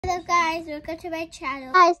Hello guys, welcome to my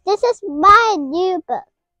channel. Guys, this is my new book.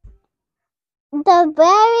 The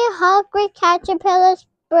Very Hungry Caterpillar's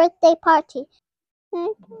Birthday Party.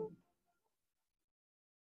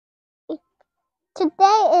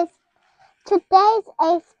 Today's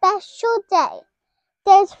a special day.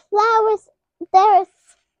 There's flowers, there's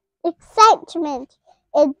excitement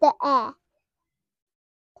in the air.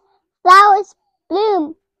 Flowers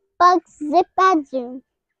bloom, bugs zip and zoom.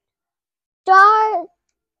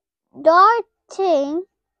 Darting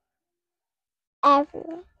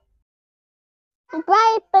everywhere.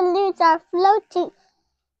 Bright balloons are floating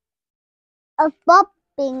or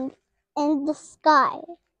bobbing in the sky.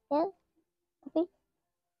 Yeah? Okay.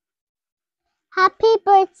 Happy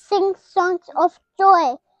birds sing songs of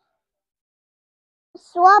joy,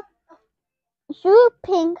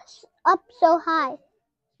 swooping up so high.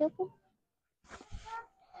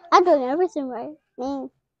 I'm doing everything right.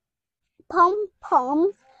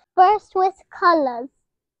 Pom-poms burst with color.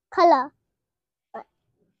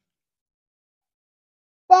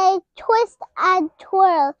 They twist and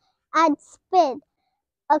twirl and spin.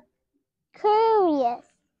 A curious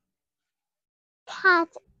cat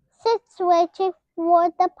sits waiting for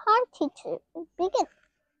the party to begin.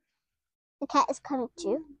 The cat is coming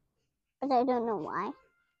too, but I don't know why.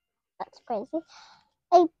 That's crazy.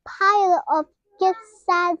 A pile of gifts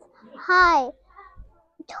stands high,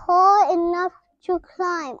 tall enough to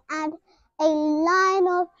climb, and a line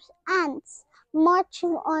of ants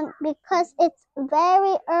marching on because it's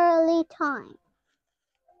very early time.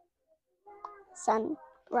 Sun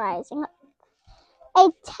rising up. A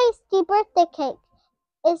tasty birthday cake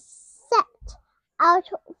is set out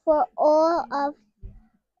for all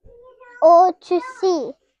to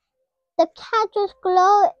see. The candles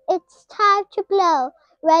glow, it's time to blow.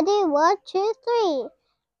 Ready? 1, 2, 3.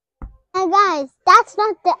 And guys, that's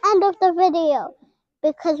not the end of the video,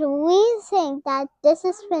 because we think that this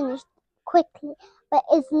is finished quickly, but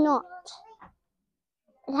it's not.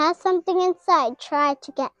 It has something inside. Try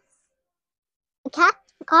to guess. A cat?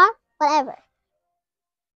 A car? Whatever.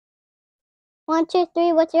 1, 2,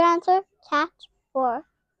 3. What's your answer? Cat or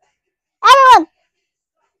everyone?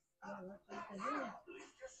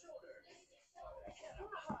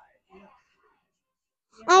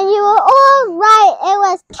 And you were all right. It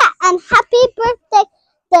was cat, and happy birthday.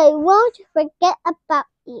 They won't forget about